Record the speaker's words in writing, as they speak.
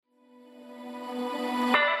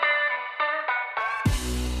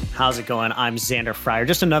How's it going? I'm Xander Fryer,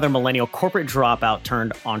 just another millennial corporate dropout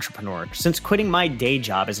turned entrepreneur. Since quitting my day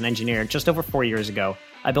job as an engineer just over 4 years ago,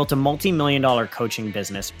 I built a multi-million-dollar coaching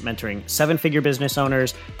business, mentoring seven-figure business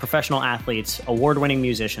owners, professional athletes, award-winning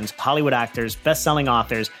musicians, Hollywood actors, best-selling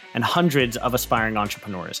authors, and hundreds of aspiring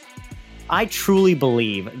entrepreneurs. I truly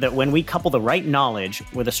believe that when we couple the right knowledge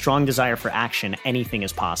with a strong desire for action, anything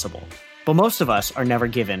is possible. But most of us are never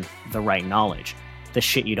given the right knowledge, the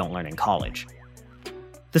shit you don't learn in college.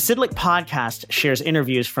 The Sidlick podcast shares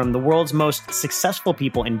interviews from the world's most successful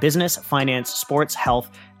people in business, finance, sports, health,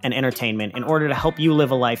 and entertainment in order to help you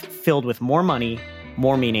live a life filled with more money,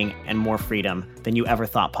 more meaning, and more freedom than you ever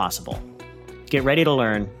thought possible. Get ready to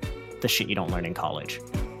learn the shit you don't learn in college.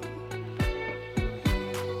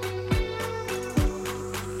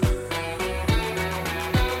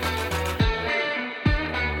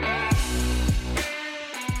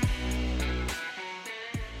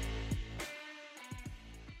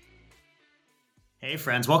 Hey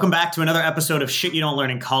friends, welcome back to another episode of Shit You Don't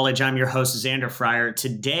Learn in College. I'm your host, Xander Fryer.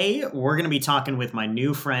 Today, we're going to be talking with my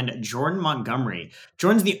new friend, Jordan Montgomery.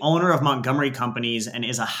 Jordan's the owner of Montgomery Companies and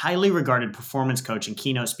is a highly regarded performance coach and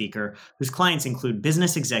keynote speaker whose clients include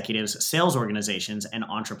business executives, sales organizations, and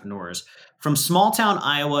entrepreneurs. From small town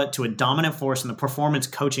Iowa to a dominant force in the performance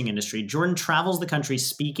coaching industry, Jordan travels the country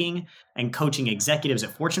speaking and coaching executives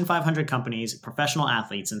at Fortune 500 companies, professional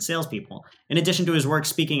athletes, and salespeople. In addition to his work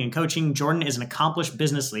speaking and coaching, Jordan is an accomplished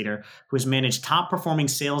business leader who has managed top performing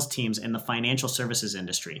sales teams in the financial services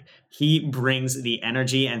industry. He brings the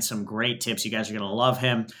energy and some great tips. You guys are going to love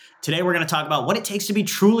him. Today, we're going to talk about what it takes to be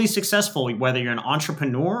truly successful, whether you're an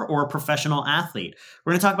entrepreneur or a professional athlete.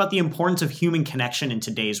 We're going to talk about the importance of human connection in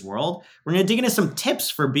today's world. We're going to dig into some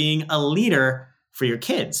tips for being a leader for your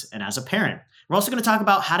kids and as a parent. We're also going to talk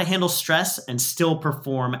about how to handle stress and still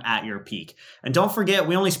perform at your peak. And don't forget,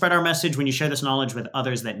 we only spread our message when you share this knowledge with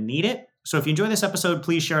others that need it. So if you enjoy this episode,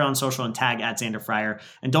 please share it on social and tag at Xander Fryer.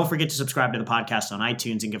 And don't forget to subscribe to the podcast on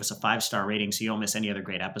iTunes and give us a 5-star rating so you don't miss any other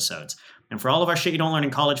great episodes. And for all of our Shit You Don't Learn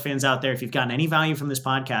in College fans out there, if you've gotten any value from this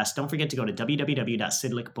podcast, don't forget to go to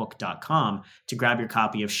www.sidlickbook.com to grab your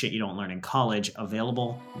copy of Shit You Don't Learn in College,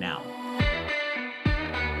 available now.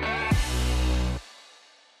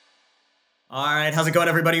 All right, how's it going,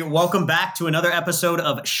 everybody? Welcome back to another episode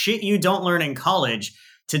of Shit You Don't Learn in College.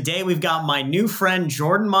 Today, we've got my new friend,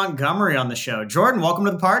 Jordan Montgomery, on the show. Jordan, welcome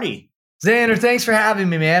to the party. Xander, thanks for having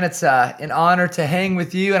me, man. It's an honor to hang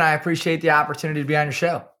with you, and I appreciate the opportunity to be on your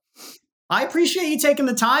show. I appreciate you taking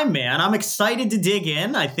the time, man. I'm excited to dig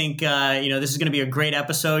in. I think, this is going to be a great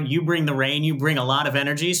episode. You bring the rain. You bring a lot of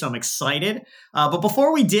energy, so I'm excited. But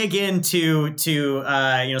before we dig into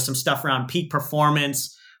some stuff around peak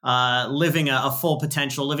performance, living your full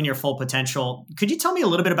potential. Could you tell me a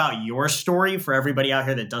little bit about your story for everybody out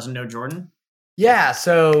here that doesn't know Jordan? Yeah.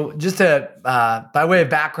 So just by way of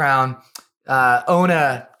background, own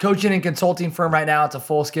a coaching and consulting firm right now. It's a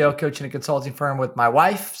full-scale coaching and consulting firm with my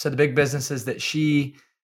wife. So the big business is that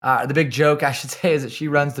the big joke I should say is that she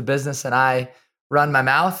runs the business and I run my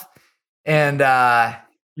mouth. And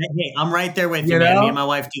hey, I'm right there with you, man. Me and my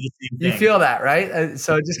wife do the same thing. You feel that, right?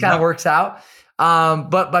 So it just kind of works out.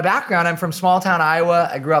 But by background, I'm from small town Iowa.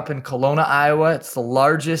 I grew up in Kelowna, Iowa. It's the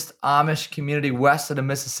largest Amish community west of the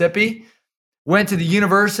Mississippi. Went to the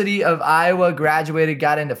University of Iowa, graduated,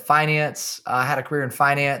 got into finance, had a career in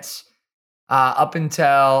finance up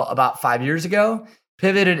until about 5 years ago.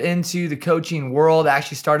 Pivoted into the coaching world.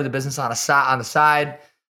 Actually started the business on the side.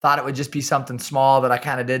 Thought it would just be something small that I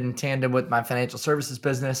kind of did in tandem with my financial services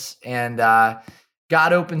business, and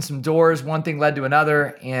got open some doors. One thing led to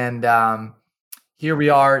another, and here we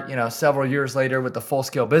are, several years later with the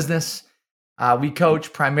full-scale business. We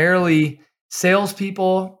coach primarily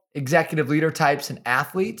salespeople, executive leader types, and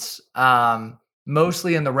athletes,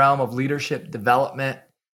 mostly in the realm of leadership development.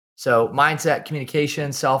 So mindset,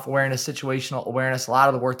 communication, self-awareness, situational awareness. A lot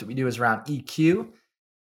of the work that we do is around EQ.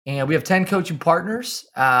 And we have 10 coaching partners.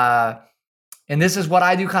 And this is what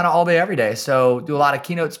I do kind of all day, every day. So do a lot of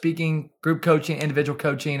keynote speaking, group coaching, individual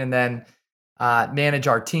coaching, and then manage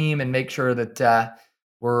our team and make sure that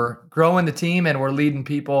we're growing the team and we're leading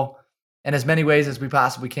people in as many ways as we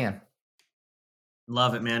possibly can.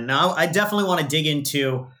 Love it, man. Now, I definitely want to dig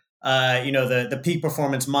into, the peak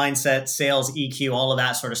performance mindset, sales, EQ, all of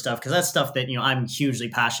that sort of stuff, because that's stuff that, I'm hugely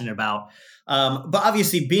passionate about. But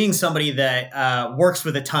obviously, being somebody that works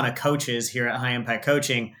with a ton of coaches here at High Impact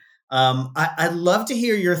Coaching, I'd love to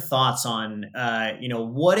hear your thoughts on,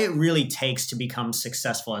 what it really takes to become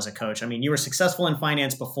successful as a coach. I mean, you were successful in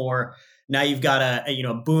finance before. Now you've got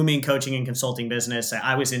a booming coaching and consulting business.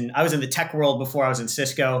 I was in the tech world before I was in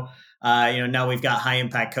Cisco. Now we've got high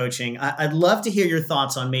impact coaching. I'd love to hear your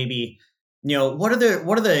thoughts on maybe, what are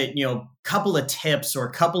the couple of tips or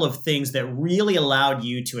a couple of things that really allowed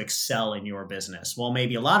you to excel in your business? Well,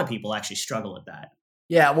 maybe a lot of people actually struggle with that.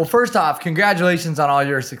 Yeah. Well, first off, congratulations on all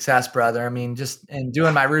your success, brother. I mean, just in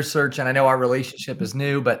doing my research, and I know our relationship is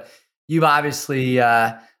new, but you've obviously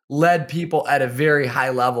led people at a very high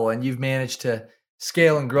level, and you've managed to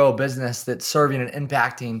scale and grow a business that's serving and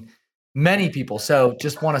impacting many people. So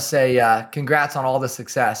just want to say congrats on all the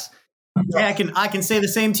success. Yeah, I can say the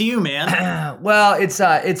same to you, man. Well,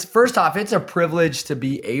 it's first off, it's a privilege to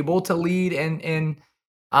be able to lead and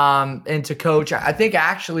to coach. I think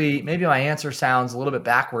actually maybe my answer sounds a little bit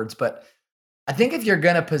backwards, but I think if you're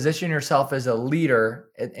going to position yourself as a leader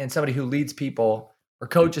and somebody who leads people or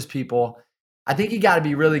coaches people, I think you got to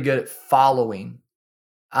be really good at following.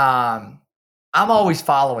 I'm always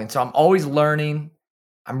following, so I'm always learning.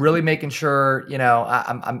 I'm really making sure,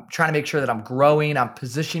 I'm trying to make sure that I'm growing. I'm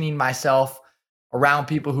positioning myself around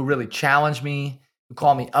people who really challenge me, who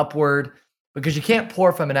call me upward, because you can't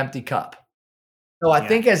pour from an empty cup. So I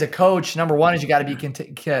think as a coach, number one is you got to be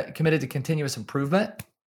committed to continuous improvement.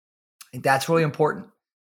 I think that's really important.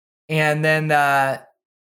 And then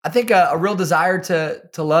I think a real desire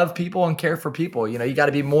to love people and care for people. You got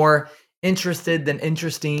to be more interested than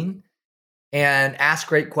interesting and ask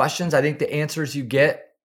great questions. I think the answers you get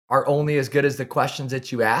are only as good as the questions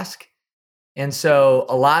that you ask. And so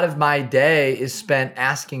a lot of my day is spent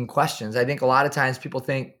asking questions. I think a lot of times people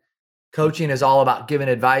think coaching is all about giving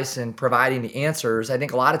advice and providing the answers. I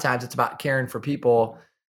think a lot of times it's about caring for people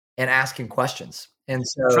and asking questions. And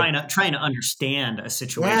so trying to understand a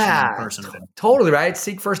situation and a person. Totally right.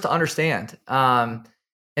 Seek first to understand. And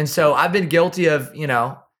so I've been guilty of,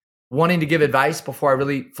 wanting to give advice before I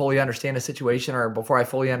really fully understand a situation or before I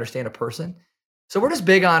fully understand a person. So we're just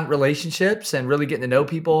big on relationships and really getting to know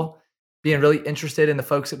people, being really interested in the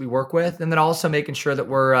folks that we work with, and then also making sure that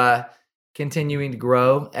we're continuing to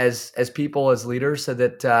grow as people, as leaders, so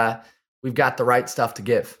that we've got the right stuff to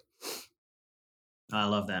give. I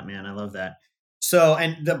love that, man. I love that. So,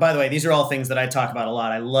 by the way, these are all things that I talk about a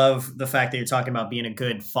lot. I love the fact that you're talking about being a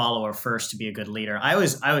good follower first to be a good leader. I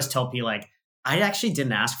always tell people, like, I actually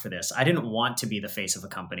didn't ask for this. I didn't want to be the face of a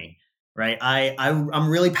company. Right. I'm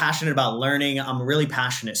really passionate about learning. I'm a really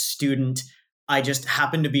passionate student. I just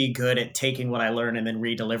happen to be good at taking what I learn and then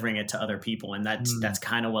re-delivering it to other people. And that's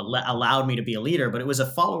kind of what allowed me to be a leader, but it was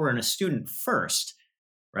a follower and a student first.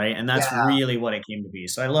 Right. And that's really what it came to be.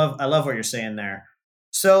 So I love what you're saying there.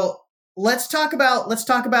 So let's talk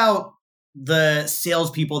about the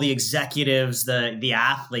salespeople, the executives, the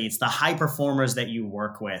athletes, the high performers that you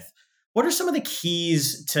work with. What are some of the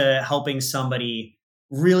keys to helping somebody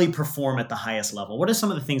really perform at the highest level? What are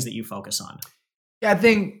some of the things that you focus on? Yeah, I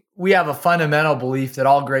think we have a fundamental belief that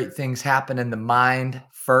all great things happen in the mind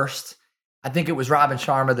first. I think it was Robin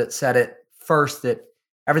Sharma that said it first, that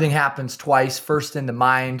everything happens twice, first in the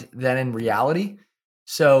mind, then in reality.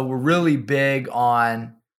 So we're really big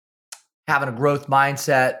on having a growth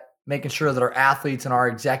mindset, making sure that our athletes and our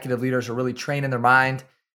executive leaders are really trained in their mind.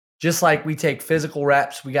 Just like we take physical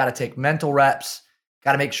reps, we got to take mental reps.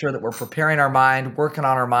 Got to make sure that we're preparing our mind, working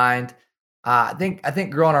on our mind. I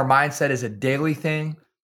think growing our mindset is a daily thing.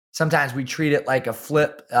 Sometimes we treat it like a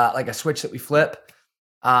flip, like a switch that we flip.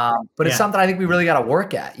 But it's something I think we really got to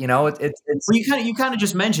work at. Well, you kind of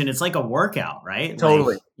just mentioned it's like a workout, right?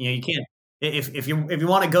 Totally. Like, you can't. If you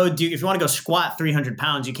want to go squat 300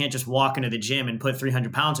 pounds, you can't just walk into the gym and put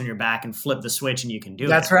 300 pounds on your back and flip the switch and you can do it.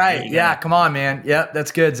 That's right. Yeah, come on, man. Yep,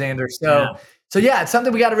 that's good, Xander. So it's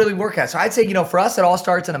something we got to really work at. So I'd say, for us, it all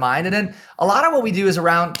starts in the mind. And then a lot of what we do is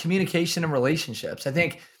around communication and relationships. I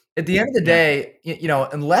think at the end of the day,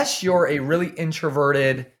 unless you're a really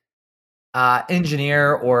introverted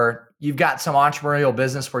engineer or you've got some entrepreneurial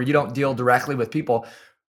business where you don't deal directly with people,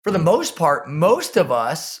 for the most part, most of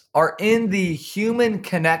us are in the human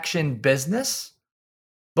connection business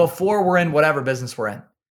before we're in whatever business we're in.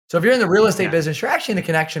 So if you're in the real estate business, you're actually in the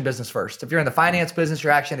connection business first. If you're in the finance business,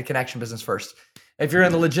 you're actually in the connection business first. If you're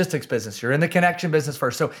in the logistics business, you're in the connection business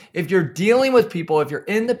first. So if you're dealing with people, if you're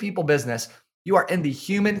in the people business, you are in the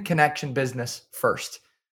human connection business first.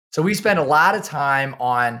 So we spend a lot of time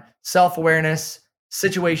on self-awareness,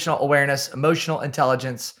 situational awareness, emotional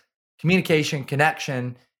intelligence, communication,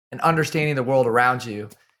 connection, and understanding the world around you.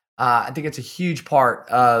 I think it's a huge part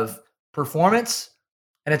of performance.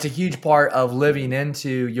 And it's a huge part of living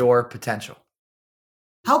into your potential.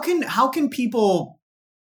 How can people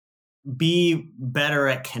be better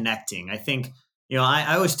at connecting? I think,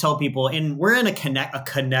 I always tell people, and we're in a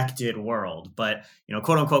connected world, but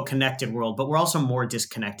quote unquote connected world, but we're also more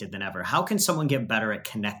disconnected than ever. How can someone get better at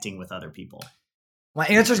connecting with other people? My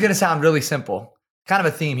answer is going to sound really simple. Kind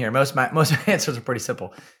of a theme here. Most of my answers are pretty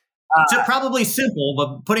simple. It's probably simple,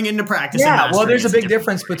 but putting it into practice. Yeah, well, there's a big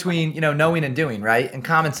difference between knowing and doing, right? And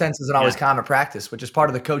common sense isn't always common practice, which is part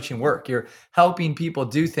of the coaching work. You're helping people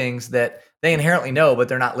do things that they inherently know, but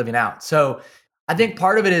they're not living out. So I think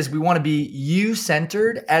part of it is we want to be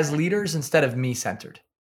you-centered as leaders instead of me-centered.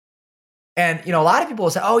 And a lot of people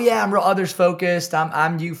will say, "Oh yeah, I'm real others focused.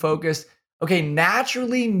 I'm you focused." Okay,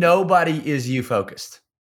 naturally, nobody is you focused.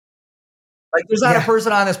 Like there's not a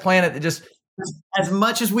person on this planet that just. As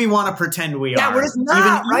much as we want to pretend we are. Yeah, we're just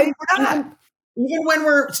not, right? We're not. Even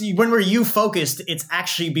when we're you focused, it's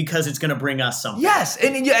actually because it's going to bring us something. Yes,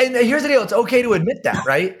 and here's the deal. It's okay to admit that,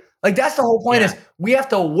 right? Like that's the whole point is we have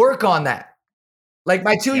to work on that. Like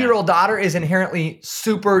my 2-year-old daughter is inherently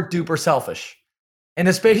super duper selfish. And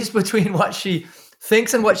the space between what she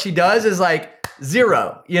thinks and what she does is like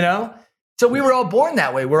 0, So we were all born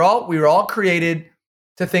that way. We were all created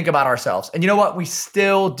to think about ourselves. And you know what? We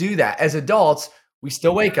still do that. As adults, we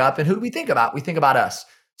still wake up and who do we think about? We think about us.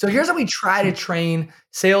 So here's how we try to train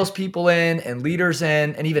salespeople in and leaders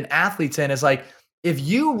in and even athletes in is like, if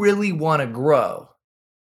you really want to grow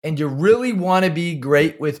and you really want to be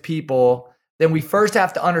great with people, then we first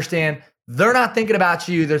have to understand they're not thinking about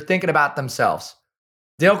you. They're thinking about themselves.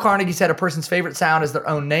 Dale Carnegie said a person's favorite sound is their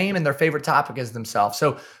own name and their favorite topic is themselves.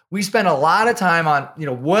 So we spend a lot of time on,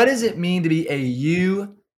 what does it mean to be a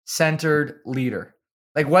you-centered leader?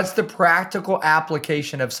 Like what's the practical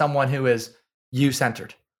application of someone who is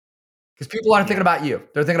you-centered? Because people aren't thinking about you.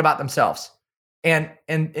 They're thinking about themselves. And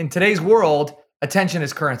in today's world, attention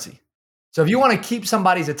is currency. So if you want to keep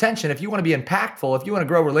somebody's attention, if you want to be impactful, if you want to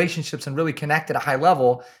grow relationships and really connect at a high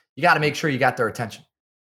level, you got to make sure you got their attention.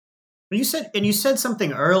 You said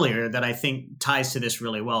something earlier that I think ties to this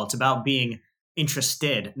really well. It's about being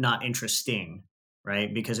interested, not interesting,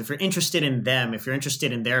 right? Because if you're interested in them, if you're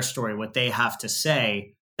interested in their story, what they have to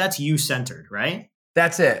say, that's you-centered, right?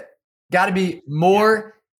 That's it. Got to be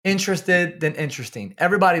more interested than interesting.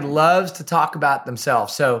 Everybody loves to talk about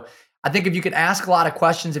themselves. So I think if you can ask a lot of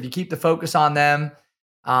questions, if you keep the focus on them,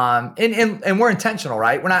 and we're intentional,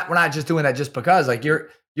 right? We're not just doing that just because like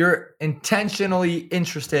you're intentionally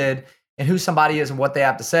interested in who somebody is and what they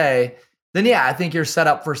have to say, then I think you're set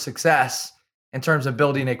up for success in terms of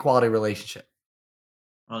building a quality relationship.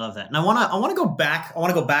 I love that. And I want to go back. I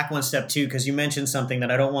want to go back one step too, because you mentioned something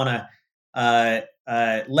that I don't want to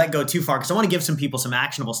let go too far, because I want to give some people some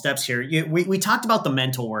actionable steps here. We talked about the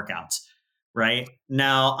mental workouts, right?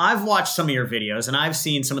 Now, I've watched some of your videos and I've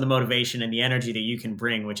seen some of the motivation and the energy that you can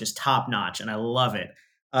bring, which is top notch, and I love it.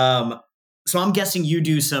 So I'm guessing you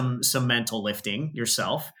do some mental lifting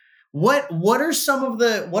yourself. What are some of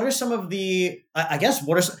the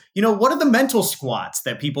mental squats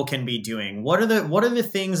that people can be doing? What are the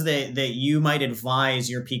things that you might advise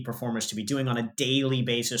your peak performers to be doing on a daily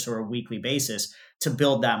basis or a weekly basis to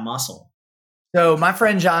build that muscle? So my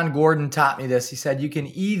friend John Gordon taught me this. He said, you can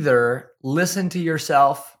either listen to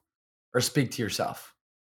yourself or speak to yourself.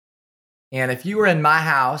 And if you were in my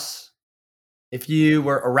house, if you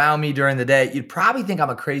were around me during the day, you'd probably think I'm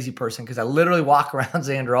a crazy person because I literally walk around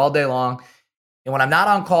Xander all day long. And when I'm not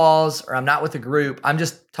on calls or I'm not with a group, I'm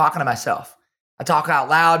just talking to myself. I talk out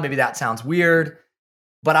loud. Maybe that sounds weird,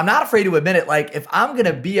 but I'm not afraid to admit it. Like if I'm going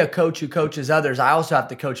to be a coach who coaches others, I also have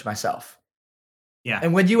to coach myself. Yeah.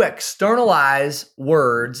 And when you externalize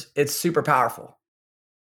words, it's super powerful,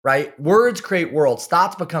 right? Words create worlds.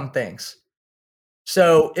 Thoughts become things.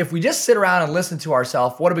 So if we just sit around and listen to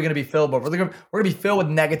ourselves, what are we going to be filled with? We're going to be filled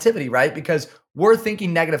with negativity, right? Because we're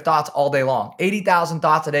thinking negative thoughts all day long. 80,000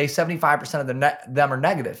 thoughts a day, 75% of them are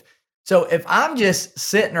negative. So if I'm just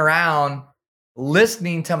sitting around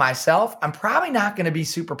listening to myself, I'm probably not going to be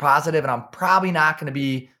super positive and I'm probably not going to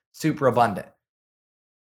be super abundant.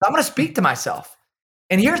 So I'm going to speak to myself.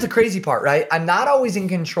 And here's the crazy part, right? I'm not always in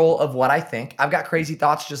control of what I think. I've got crazy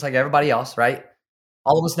thoughts just like everybody else, right?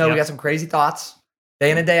 All of us know we got some crazy thoughts. Day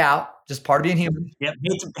in and day out, just part of being human. Yep.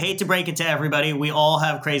 Hate to break it to everybody. We all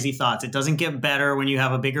have crazy thoughts. It doesn't get better when you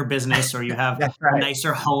have a bigger business or you have a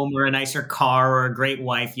nicer home or a nicer car or a great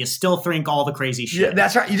wife. You still think all the crazy shit. Yeah,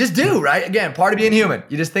 that's right. You just do, right? Again, part of being human.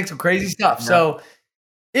 You just think some crazy stuff. Right. So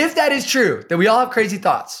if that is true, that we all have crazy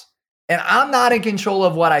thoughts and I'm not in control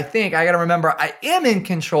of what I think, I got to remember I am in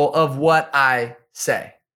control of what I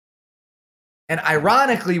say. And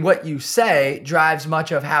ironically, what you say drives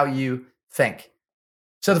much of how you think.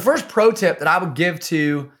 So the first pro tip that I would give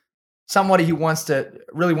to somebody who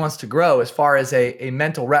really wants to grow as far as a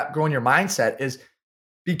mental rep, growing your mindset, is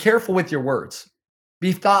be careful with your words.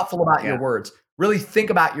 Be thoughtful about your words. Really think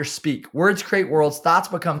about your speak. Words create worlds. Thoughts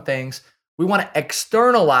become things. We want to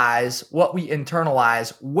externalize what we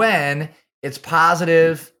internalize when it's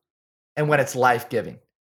positive and when it's life-giving.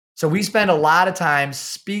 So we spend a lot of time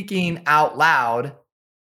speaking out loud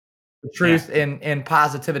the truth in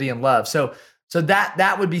positivity and love. So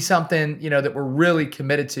that would be something, that we're really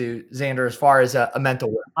committed to, Xander, as far as a mental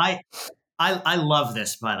work. I love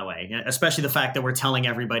this, by the way, especially the fact that we're telling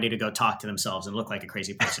everybody to go talk to themselves and look like a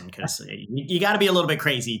crazy person, because you got to be a little bit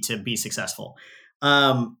crazy to be successful.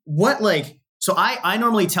 So I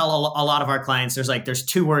normally tell a lot of our clients, there's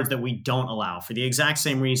 2 words that we don't allow for the exact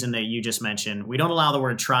same reason that you just mentioned. We don't allow the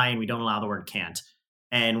word try, and we don't allow the word can't.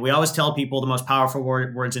 And we always tell people the most powerful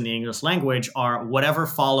words in the English language are whatever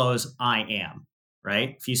follows I am,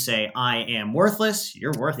 right? If you say I am worthless,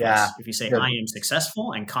 you're worthless. Yeah, if you say I am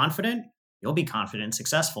successful and confident, you'll be confident and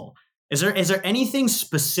successful. Is there anything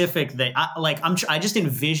specific that I just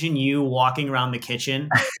envision you walking around the kitchen,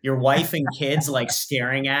 your wife and kids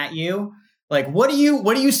staring at you? What are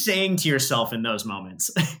you saying to yourself in those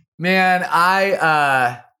moments? Man,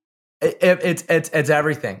 it's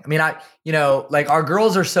everything. I mean, our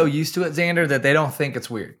girls are so used to it, Xander, that they don't think it's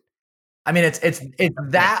weird. I mean, it's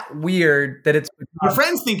that weird that it's your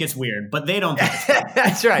friends think it's weird, but they don't think it's weird.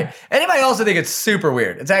 That's right. Anybody else would think it's super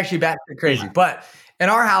weird. It's actually batshit crazy. Yeah. But in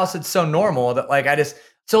our house, it's so normal that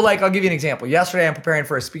I'll give you an example. Yesterday, I'm preparing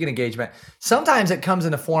for a speaking engagement. Sometimes it comes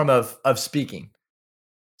in the form of speaking.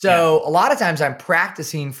 So a lot of times I'm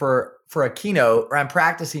practicing for a keynote, or I'm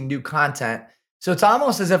practicing new content. So it's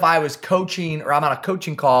almost as if I was coaching, or I'm on a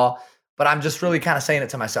coaching call, but I'm just really kind of saying it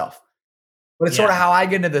to myself. But it's sort of how I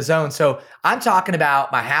get into the zone. So I'm talking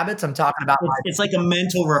about my habits. I'm talking about it's like a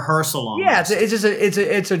mental rehearsal. Almost. Yeah,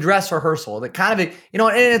 it's a dress rehearsal. That kind of and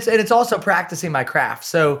it's also practicing my craft.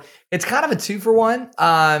 So it's kind of a 2-for-1.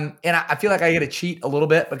 And I feel like I get to cheat a little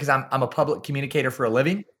bit because I'm a public communicator for a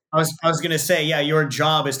living. I was going to say, your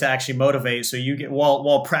job is to actually motivate. So you get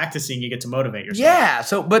while practicing, you get to motivate yourself. Yeah.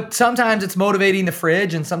 So, but sometimes it's motivating the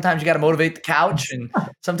fridge, and sometimes you got to motivate the couch, and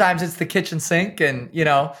sometimes it's the kitchen sink, and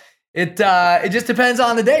it just depends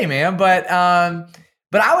on the day, man. But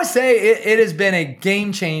I would say it has been a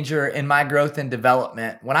game changer in my growth and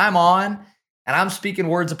development. When I'm on and I'm speaking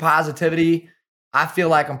words of positivity, I feel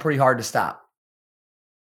like I'm pretty hard to stop.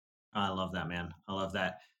 I love that, man. I love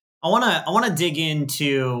that. I want to dig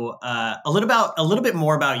into a little bit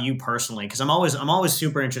more about you personally, because I'm always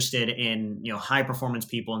super interested in high performance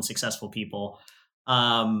people and successful people.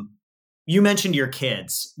 You mentioned your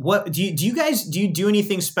kids. What do you do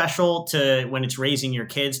anything special to when it's raising your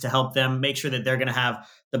kids to help them make sure that they're going to have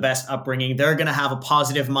the best upbringing? They're going to have a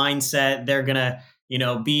positive mindset. They're going to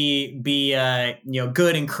be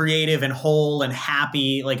good and creative and whole and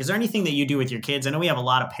happy. Is there anything that you do with your kids? I know we have a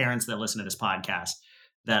lot of parents that listen to this podcast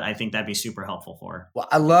that I think that'd be super helpful for. Well,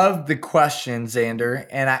 I love the question, Xander.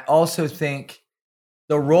 And I also think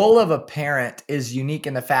the role of a parent is unique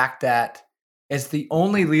in the fact that it's the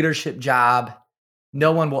only leadership job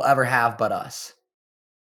no one will ever have but us.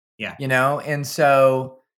 Yeah. And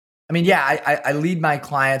so, I mean, I lead my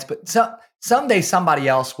clients, but someday somebody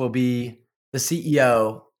else will be the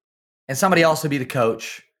CEO, and somebody else will be the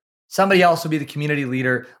coach. Somebody else will be the community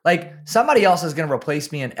leader. Somebody else is going to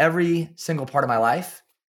replace me in every single part of my life.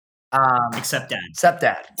 Except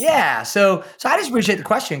dad. Yeah. So I just appreciate the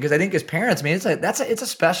question, because I think as parents, I mean, it's a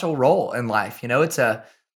special role in life. It's a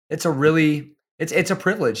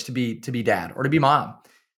privilege to be dad or to be mom.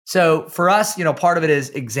 So for us, part of it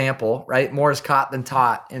is example, right? More is caught than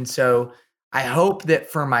taught. And so I hope that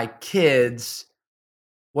for my kids,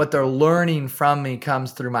 what they're learning from me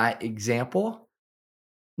comes through my example.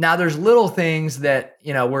 Now there's little things that,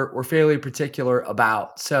 we're fairly particular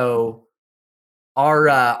about. So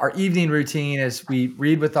our evening routine is we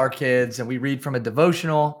read with our kids, and we read from a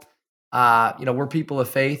devotional. We're people of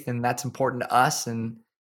faith, and that's important to us. And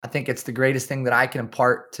I think it's the greatest thing that I can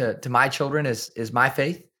impart to my children is my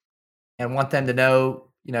faith, and want them to know,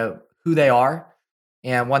 who they are,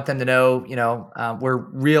 and want them to know, where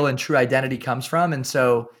real and true identity comes from. And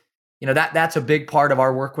so, that's a big part of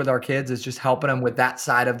our work with our kids, is just helping them with that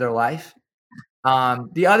side of their life.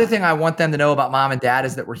 The other thing I want them to know about mom and dad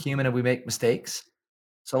is that we're human and we make mistakes.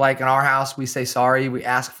 So in our house, we say sorry, we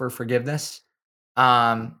ask for forgiveness.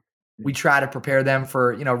 We try to prepare them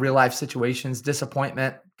for, real life situations,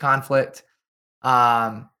 disappointment, conflict.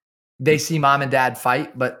 They see mom and dad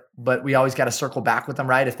fight, but we always got to circle back with them,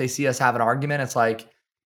 right? If they see us have an argument, it's like,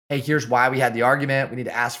 hey, here's why we had the argument. We need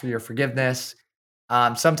to ask for your forgiveness.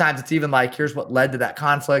 Sometimes it's even like, here's what led to that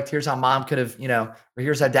conflict. Here's how mom could have, or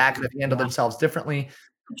here's how dad could have handled themselves differently.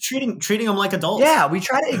 Treating them like adults. Yeah, we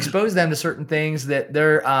try to expose them to certain things that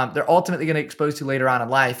they're ultimately going to expose to later on in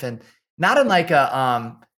life, and not in like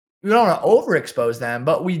a we don't want to overexpose them,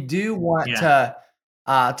 but we do want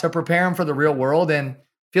to prepare them for the real world, and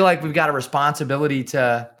feel like we've got a responsibility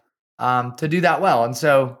to do that well. And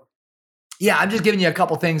so, yeah, I'm just giving you a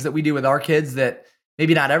couple things that we do with our kids that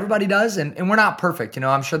maybe not everybody does, and we're not perfect.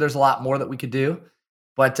 I'm sure there's a lot more that we could do,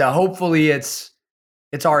 but hopefully it's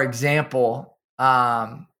our example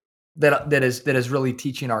that is really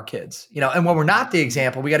teaching our kids. And when we're not the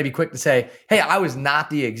example, we got to be quick to say, hey, I was not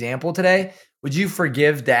the example today. Would you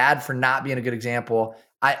forgive dad for not being a good example?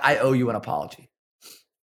 I owe you an apology.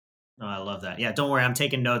 Oh, I love that. Yeah, don't worry. I'm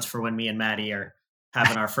taking notes for when me and Maddie are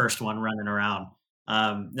having our first one running around.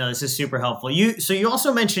 No, this is super helpful. You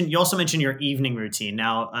also mentioned your evening routine.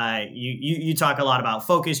 Now, you talk a lot about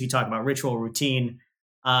focus. You talk about ritual routine.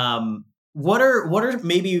 What are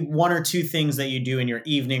maybe one or two things that you do in your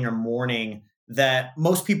evening or morning that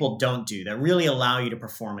most people don't do that really allow you to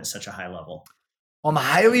perform at such a high level? I'm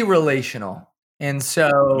highly relational. And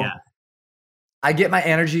so I get my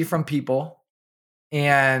energy from people,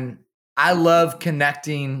 and I love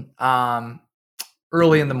connecting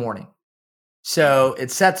early in the morning. So it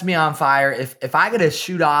sets me on fire. If I get to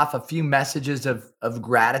shoot off a few messages of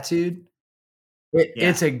gratitude,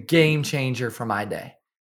 it's a game changer for my day.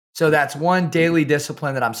 So that's one daily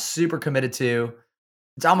discipline that I'm super committed to.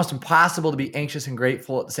 It's almost impossible to be anxious and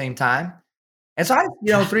grateful at the same time. And so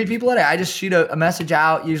 3 people a day, I just shoot a message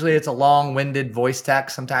out. Usually it's a long-winded voice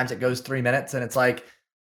text. Sometimes it goes 3 minutes, and it's like,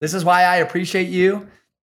 this is why I appreciate you.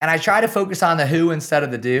 And I try to focus on the who instead of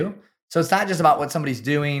the do. So it's not just about what somebody's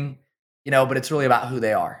doing, but it's really about who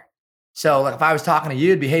they are. So like if I was talking to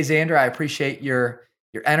you, it'd be, hey, Xander, I appreciate your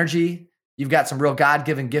energy. You've got some real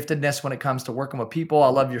God-given giftedness when it comes to working with people. I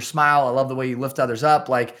love your smile. I love the way you lift others up.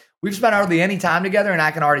 Like, we've spent hardly any time together, and I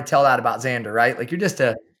can already tell that about Xander, right? Like, you're just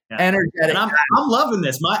a energetic. And I'm loving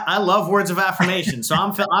this. I love words of affirmation. So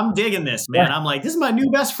I'm digging this, man. Yeah. I'm like, this is my new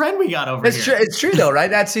best friend we got over here. It's true though, right?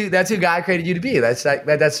 That's who God created you to be. That's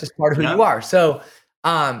just part of who you are. So,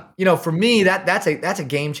 for me, that's a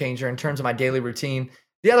game changer in terms of my daily routine.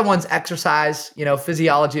 The other one's exercise.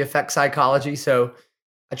 Physiology affects psychology. So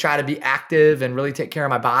I try to be active and really take care of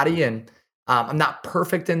my body. And I'm not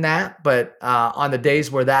perfect in that, but on the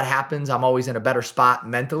days where that happens, I'm always in a better spot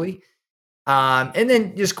mentally. And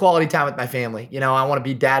then just quality time with my family. I want to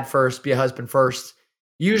be dad first, be a husband first.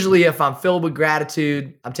 Usually if I'm filled with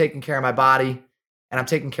gratitude, I'm taking care of my body and I'm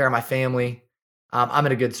taking care of my family. I'm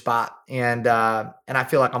in a good spot. And I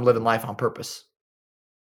feel like I'm living life on purpose.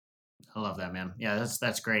 I love that, man. Yeah,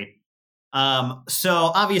 that's great. So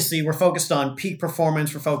obviously we're focused on peak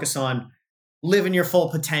performance. We're focused on living your full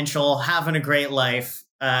potential, having a great life.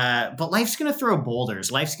 But life's going to throw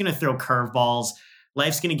boulders. Life's going to throw curveballs.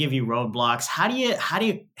 Life's going to give you roadblocks. How do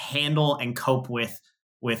you handle and cope with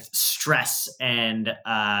stress and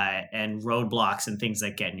roadblocks and things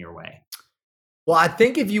that get in your way? Well, I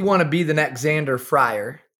think if you want to be the next Xander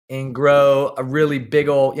Fryer and grow a really big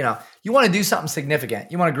old, you want to do something significant.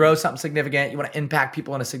 You want to grow something significant. You want to impact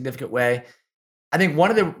people in a significant way. I think one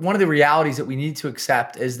of the realities that we need to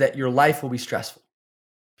accept is that your life will be stressful,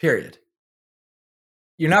 period.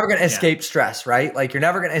 You're never going to escape stress, right? Like, you're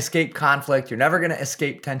never going to escape conflict. You're never going to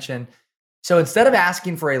escape tension. So instead of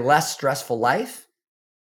asking for a less stressful life,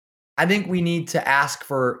 I think we need to ask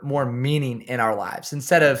for more meaning in our lives.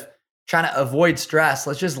 Instead of trying to avoid stress,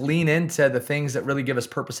 let's just lean into the things that really give us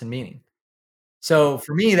purpose and meaning. So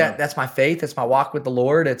for me, that's my faith. It's my walk with the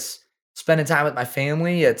Lord. It's spending time with my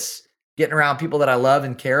family. It's getting around people that I love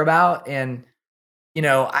and care about. And,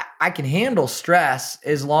 I can handle stress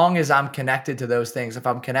as long as I'm connected to those things. If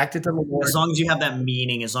I'm connected to the Lord. As long as you have that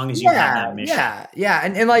meaning, as long as you have that mission. Yeah.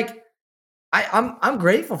 And like, I'm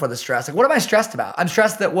grateful for the stress. Like, what am I stressed about? I'm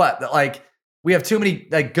stressed that like, we have too many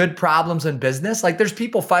like good problems in business. Like, there's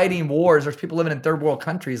people fighting wars. There's people living in third world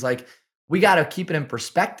countries. Like, we got to keep it in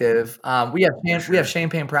perspective. We have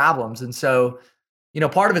champagne problems. And so,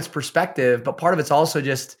 part of it's perspective, but part of it's also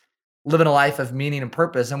just living a life of meaning and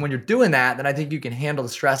purpose. And when you're doing that, then I think you can handle the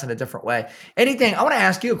stress in a different way. I want to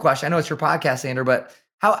ask you a question. I know it's your podcast, Xander, but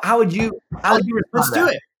how would you respond to that? Let's do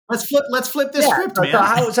it. Let's flip this script,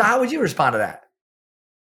 man. So how would you respond to that?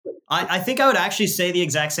 I think I would actually say the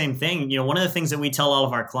exact same thing. One of the things that we tell all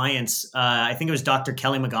of our clients, I think it was Dr.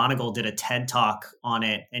 Kelly McGonigal did a TED talk on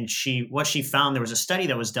it. And what she found, there was a study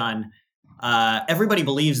that was done. Everybody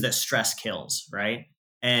believes that stress kills, right?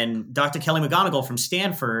 And Dr. Kelly McGonigal from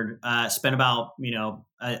Stanford spent about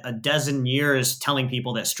a dozen years telling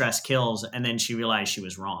people that stress kills, and then she realized she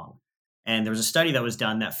was wrong. And there was a study that was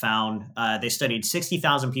done that found they studied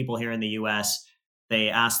 60,000 people here in the U.S. They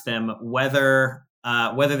asked them whether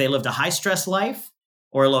they lived a high stress life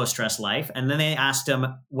or a low stress life, and then they asked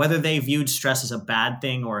them whether they viewed stress as a bad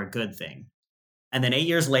thing or a good thing. And then 8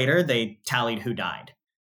 years later, they tallied who died.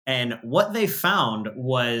 And what they found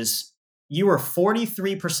was you were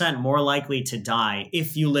 43% more likely to die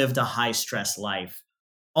if you lived a high stress life,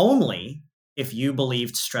 only if you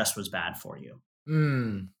believed stress was bad for you.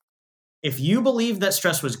 If you believed that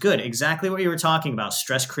stress was good, exactly what you were talking about,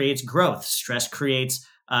 stress creates growth, stress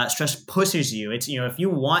pushes you. It's, if you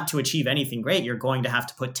want to achieve anything great, you're going to have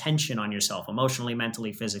to put tension on yourself emotionally,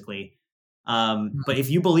 mentally, physically. But if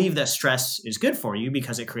you believe that stress is good for you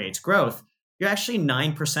because it creates growth, you're actually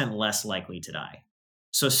 9% less likely to die.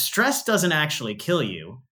 So stress doesn't actually kill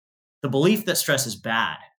you. The belief that stress is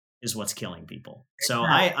bad is what's killing people. So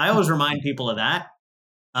I always remind people of that.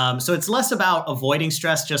 So it's less about avoiding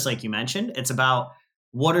stress, just like you mentioned. It's about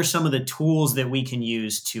what are some of the tools that we can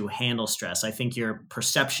use to handle stress. I think your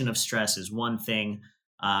perception of stress is one thing.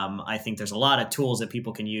 I think there's a lot of tools that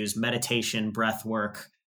people can use: meditation, breath work,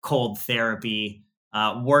 cold therapy,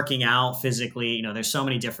 working out physically. There's so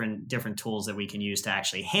many different tools that we can use to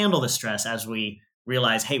actually handle the stress as we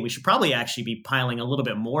realize, hey, we should probably actually be piling a little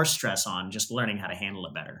bit more stress on, just learning how to handle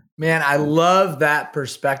it better. Man, I love that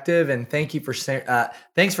perspective, and thanks for sharing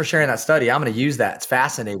that study. I'm going to use that. It's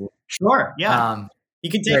fascinating. Sure, yeah.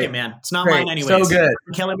 You can take it, man. It's not mine anyways. So good.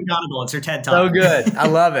 Kelly McGonigal, it's her TED Talk. So good. I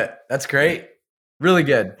love it. That's great. Really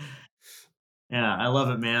good. Yeah, I love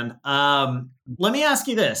it, man. Let me ask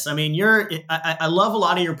you this. I mean, I love a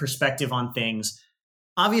lot of your perspective on things.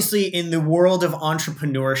 Obviously, in the world of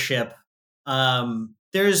entrepreneurship,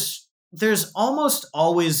 there's almost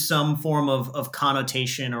always some form of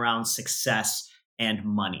connotation around success and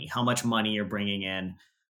money, how much money you're bringing in.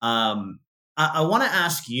 I want to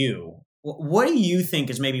ask you, what do you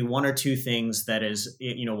think is maybe one or two things that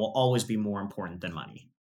will always be more important than money?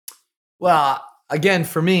 Well, again,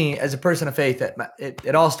 for me, as a person of faith,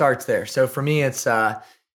 it all starts there. So for me, it's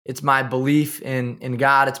my belief in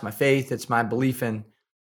God. It's my faith. It's my belief in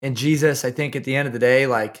Jesus. I think at the end of the day,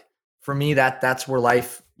 like for me, that's where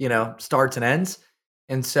life, starts and ends.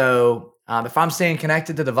 And so if I'm staying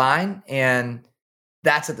connected to the vine and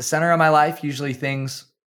that's at the center of my life, usually things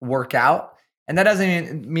work out. And that doesn't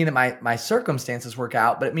even mean that my circumstances work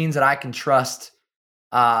out, but it means that I can trust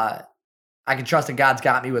that God's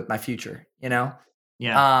got me with my future, Yeah.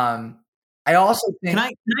 I also think,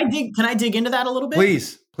 can I dig into that a little bit?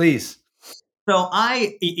 Please. So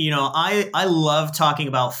I love talking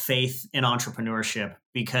about faith in entrepreneurship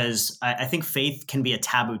because I think faith can be a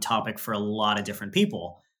taboo topic for a lot of different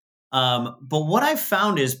people. But what I've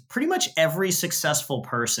found is pretty much every successful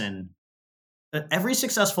person,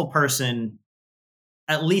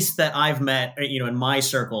 at least that I've met, in my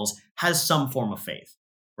circles, has some form of faith,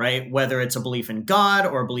 right? Whether it's a belief in God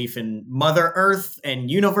or a belief in Mother Earth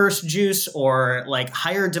and universe juice or like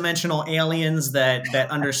higher dimensional aliens that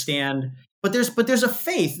understand. But there's a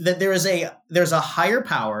faith that there's a higher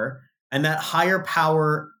power, and that higher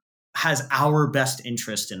power has our best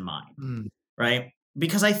interest in mind, right?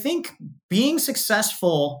 Because I think being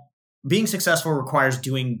successful requires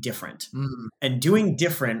doing different, and doing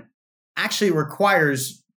different actually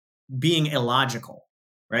requires being illogical,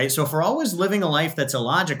 right? So if we're always living a life that's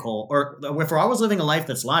illogical, or if we're always living a life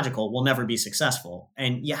that's logical, we'll never be successful.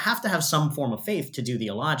 And you have to have some form of faith to do the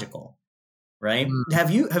illogical. Right?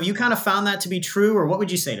 Have you kind of found that to be true, or what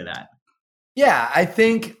would you say to that? Yeah, I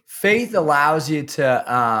think faith allows you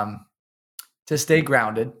to stay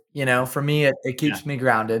grounded. For me, it keeps me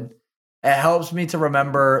grounded. It helps me to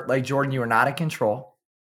remember, like, Jordan, you are not in control.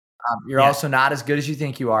 You're also not as good as you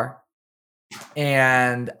think you are.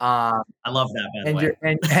 And I love that, by the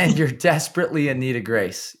way. And you're desperately in need of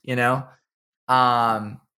grace, So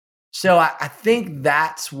I think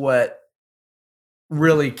that's what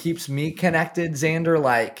really keeps me connected, Xander.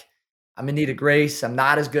 Like, I'm in need of grace. I'm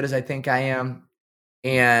not as good as I think I am.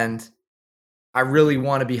 And I really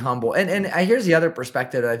want to be humble. And here's the other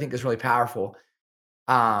perspective that I think is really powerful.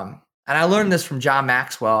 And I learned this from John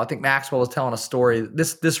Maxwell. I think Maxwell was telling a story.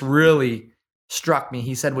 This really struck me.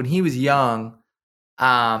 He said when he was young,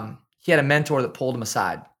 he had a mentor that pulled him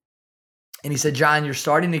aside. And he said, John, you're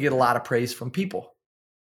starting to get a lot of praise from people.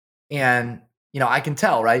 And I can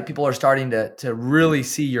tell, right? People are starting to really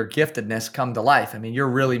see your giftedness come to life. I mean, you're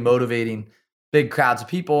really motivating big crowds of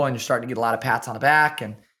people, and you're starting to get a lot of pats on the back.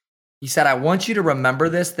 And he said, I want you to remember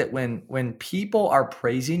this, that when people are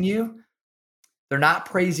praising you, they're not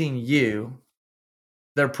praising you.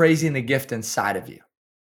 They're praising the gift inside of you,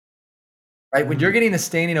 right? When you're getting a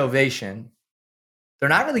standing ovation, they're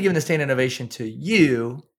not really giving the standing ovation to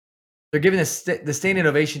you. They're giving the standing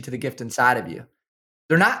ovation to the gift inside of you.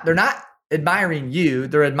 They're not admiring you.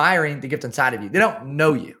 They're admiring the gift inside of you. They don't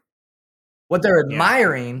know you. What they're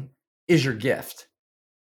admiring is your gift.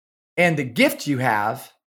 And the gift you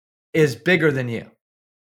have is bigger than you.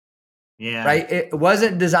 Yeah. Right? It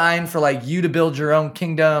wasn't designed for like you to build your own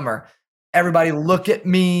kingdom or everybody look at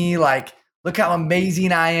me, like, look how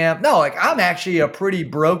amazing I am. No, like I'm actually a pretty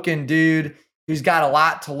broken dude who's got a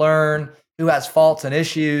lot to learn, who has faults and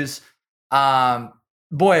issues.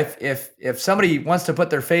 Boy, if somebody wants to put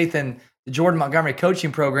their faith in the Jordan Montgomery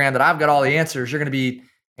coaching program that I've got all the answers, you're going to be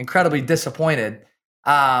incredibly disappointed.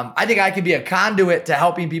 I think I could be a conduit to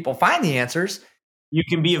helping people find the answers. You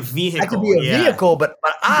can be a vehicle. I can be a vehicle, but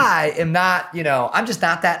I am not, I'm just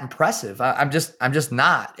not that impressive. I'm just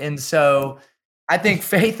not. And so I think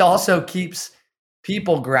faith also keeps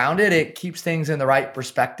people grounded. It keeps things in the right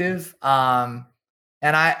perspective. And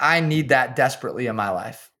I need that desperately in my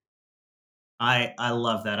life. I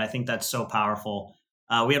love that. I think that's so powerful.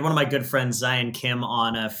 We had one of my good friends, Zion Kim,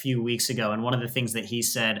 on a few weeks ago. And one of the things that he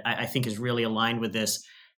said, I think is really aligned with this.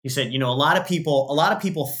 He said, a lot of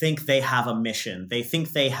people think they have a mission. They think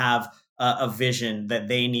they have a vision that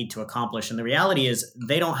they need to accomplish. And the reality is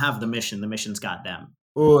they don't have the mission. The mission's got them.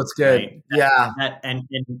 Oh, it's good. Right? And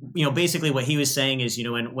basically what he was saying is,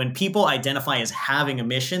 when people identify as having a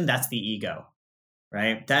mission, that's the ego,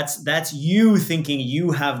 right? That's you thinking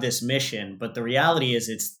you have this mission. But the reality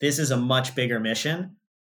is this is a much bigger mission.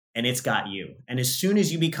 And it's got you. And as soon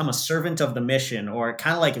as you become a servant of the mission, or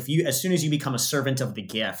kind of like as soon as you become a servant of the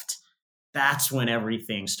gift, that's when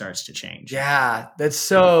everything starts to change. Yeah, that's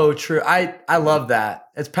so true. I love that.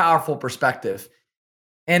 It's powerful perspective.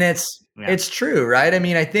 And it's true, right? I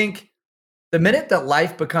mean, I think the minute that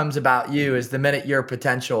life becomes about you is the minute your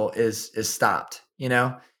potential is stopped. You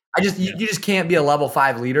just can't be a level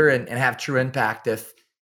 5 leader and have true impact if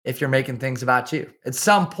you're making things about you. At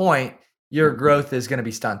some point, your growth is going to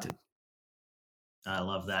be stunted. I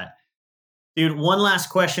love that. Dude, one last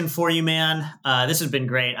question for you, man. This has been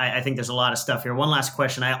great. I think there's a lot of stuff here. One last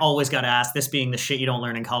question I always got to ask, this being the Shit You Don't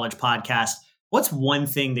Learn in College podcast. What's one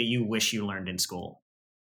thing that you wish you learned in school?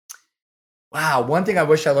 Wow, one thing I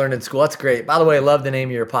wish I learned in school. That's great. By the way, I love the name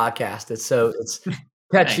of your podcast. It's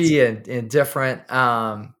catchy and different.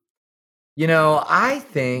 I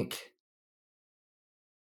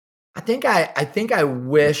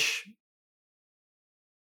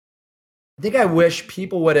wish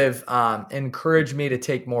people would have encouraged me to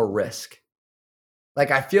take more risk. Like,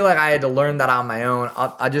 I feel like I had to learn that on my own.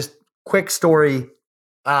 I just quick story.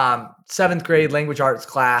 7th grade language arts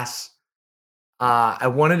class. I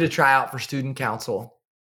wanted to try out for student council.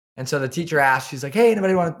 And so the teacher asked, she's like, hey,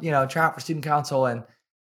 anybody want to, try out for student council? And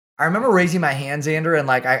I remember raising my hand, Xander, and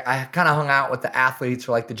like, I kind of hung out with the athletes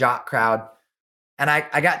or like the jock crowd. And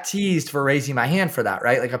I got teased for raising my hand for that,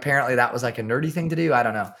 right? Like, apparently that was like a nerdy thing to do. I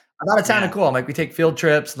don't know. I thought it sounded cool. I'm like, we take field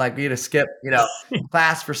trips and like we had to skip,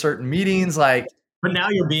 class for certain meetings. Like, but now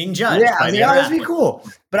you're being judged. Yeah, that would be cool.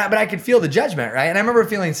 But I could feel the judgment, right? And I remember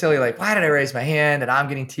feeling silly, like, why did I raise my hand? And I'm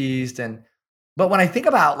getting teased. But when I think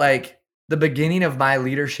about like the beginning of my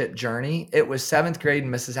leadership journey, it was 7th grade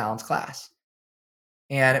in Mrs. Allen's class.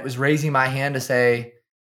 And it was raising my hand to say,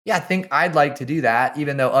 yeah, I think I'd like to do that,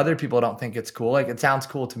 even though other people don't think it's cool. Like, it sounds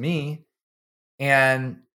cool to me.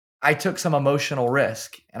 And I took some emotional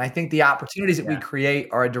risk. And I think the opportunities that we create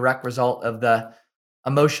are a direct result of the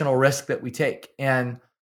emotional risk that we take. And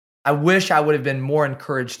I wish I would have been more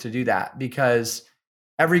encouraged to do that, because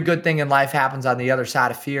every good thing in life happens on the other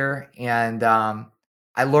side of fear. And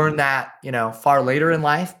I learned that, far later in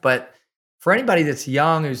life. But for anybody that's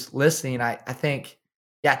young who's listening, I think,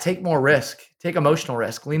 take more risk, take emotional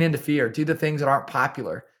risk, lean into fear, do the things that aren't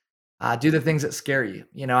popular, do the things that scare you.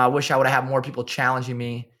 I wish I would have had more people challenging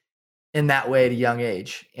me in that way at a young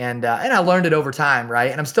age. And I learned it over time,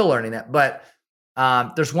 right? And I'm still learning it. But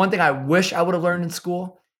there's one thing I wish I would have learned in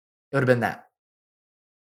school. It would have been that.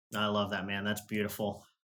 I love that, man. That's beautiful.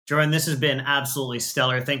 Jordan, this has been absolutely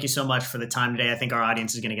stellar. Thank you so much for the time today. I think our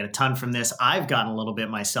audience is going to get a ton from this. I've gotten a little bit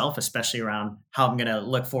myself, especially around how I'm going to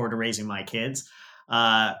look forward to raising my kids.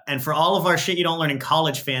 And for all of our Shit You Don't Learn in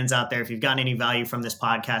College fans out there, if you've gotten any value from this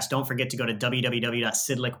podcast, don't forget to go to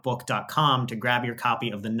www.sidlickbook.com to grab your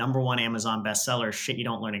copy of the #1 Amazon bestseller, Shit You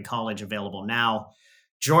Don't Learn in College, available now.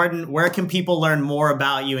 Jordan, where can people learn more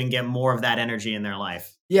about you and get more of that energy in their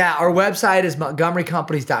life? Yeah, our website is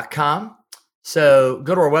montgomerycompanies.com. So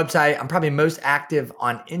go to our website. I'm probably most active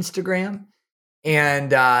on Instagram.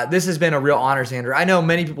 And this has been a real honor, Xander. I know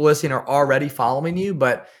many people listening are already following you,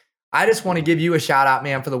 but I just want to give you a shout out,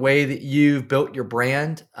 man, for the way that you've built your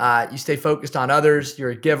brand. You stay focused on others.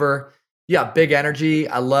 You're a giver. You have big energy.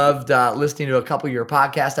 I loved listening to a couple of your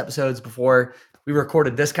podcast episodes before we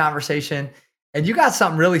recorded this conversation. And you got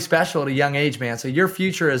something really special at a young age, man. So your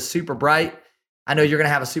future is super bright. I know you're going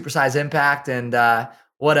to have a supersized impact. And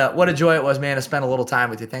what a joy it was, man, to spend a little time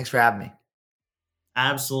with you. Thanks for having me.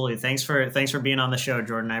 Absolutely. Thanks for being on the show,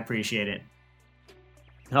 Jordan. I appreciate it.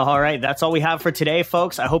 All right, that's all we have for today,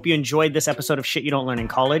 folks. I hope you enjoyed this episode of Shit You Don't Learn in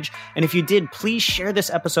College. And if you did, please share this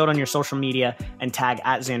episode on your social media and tag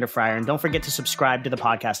 @Xander Fryer. And don't forget to subscribe to the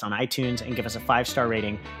podcast on iTunes and give us a 5-star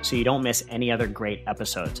rating so you don't miss any other great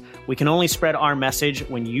episodes. We can only spread our message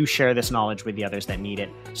when you share this knowledge with the others that need it.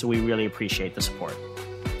 So we really appreciate the support.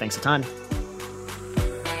 Thanks a ton.